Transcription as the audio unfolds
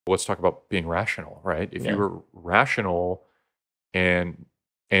let's talk about being rational, right? If you Yeah. were rational and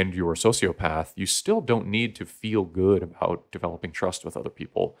you're a sociopath, you still don't need to feel good about developing trust with other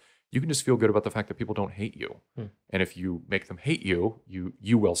people. You can just feel good about the fact that people don't hate you. Hmm. And if you make them hate you,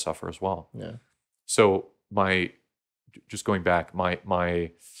 you will suffer as well. Yeah. So just going back,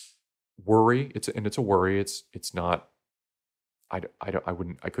 my worry, it's a worry. It's not. I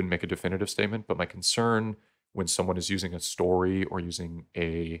couldn't make a definitive statement, but my concern when someone is using a story or using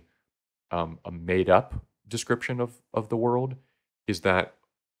a made up description of the world is that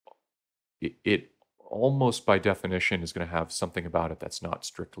it almost by definition is going to have something about it that's not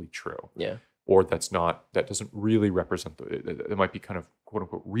strictly true, Yeah. or that doesn't really represent it might be kind of quote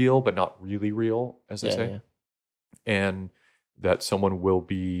unquote real but not really real, as they Yeah. say, Yeah. and that someone will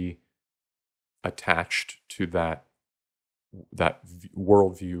be attached to that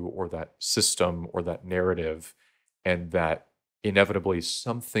worldview or that system or that narrative, and that inevitably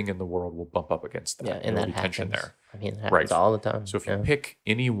something in the world will bump up against that, Yeah. and And there'll that be tension happens. there. I mean, it happens Right. all the time. So if you Yeah. pick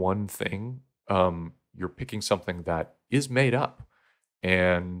any one thing, you're picking something that is made up,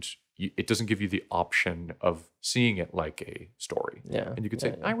 and it doesn't give you the option of seeing it like a story. Yeah. And you could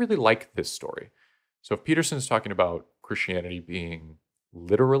Yeah. say, I Yeah. really like this story. So if Peterson is talking about Christianity being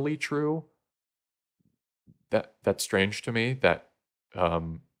literally true, that's strange to me. That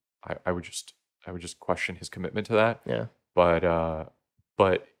um, I would just question his commitment to that. Yeah. But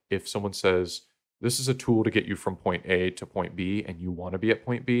but if someone says this is a tool to get you from point A to point B, and you want to be at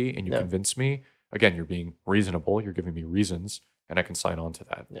point B, and you Yeah. convince me, again, you're being reasonable. You're giving me reasons, and I can sign on to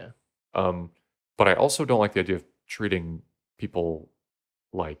that. Yeah. Um, but I also don't like the idea of treating people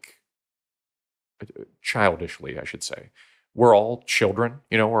like childishly, I should say. We're all children,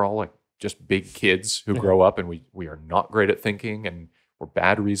 we're all like just big kids who Yeah. grow up, and we are not great at thinking, and we're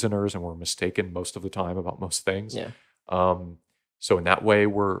bad reasoners, and we're mistaken most of the time about most things. Yeah. Um, so in that way,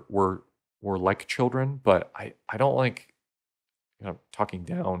 we're like children, but I don't like talking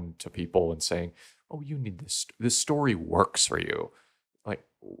down to people and saying, "Oh, you need this. This story works for you." Like,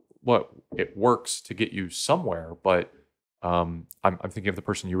 what it works to get you somewhere, but I'm thinking of the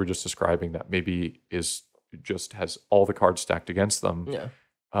person you were just describing that maybe is just has all the cards stacked against them. Yeah.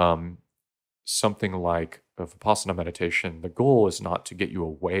 Um, Something like a Vipassana meditation, the goal is not to get you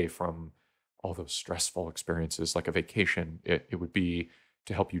away from all those stressful experiences like a vacation. It would be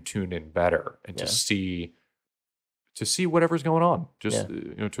to help you tune in better and Yeah. to see whatever's going on. Yeah. Just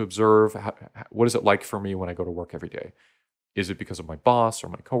to observe what is it like for me when I go to work every day. Is it because of my boss or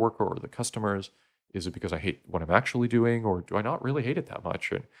my coworker or the customers? Is it because I hate what I'm actually doing, or do I not really hate it that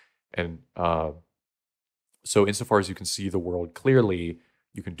much? And so, insofar as you can see the world clearly,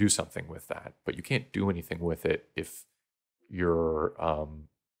 you can do something with that. But you can't do anything with it you're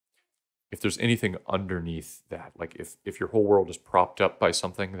if there's anything underneath that. Like if your whole world is propped up by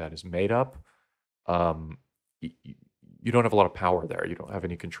something that is made up, um, you don't have a lot of power there. You don't have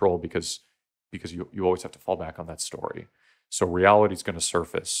any control because you always have to fall back on that story. So reality is going to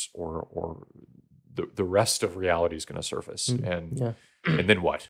surface, or the rest of reality is going to surface, Mm. and Yeah. and then what?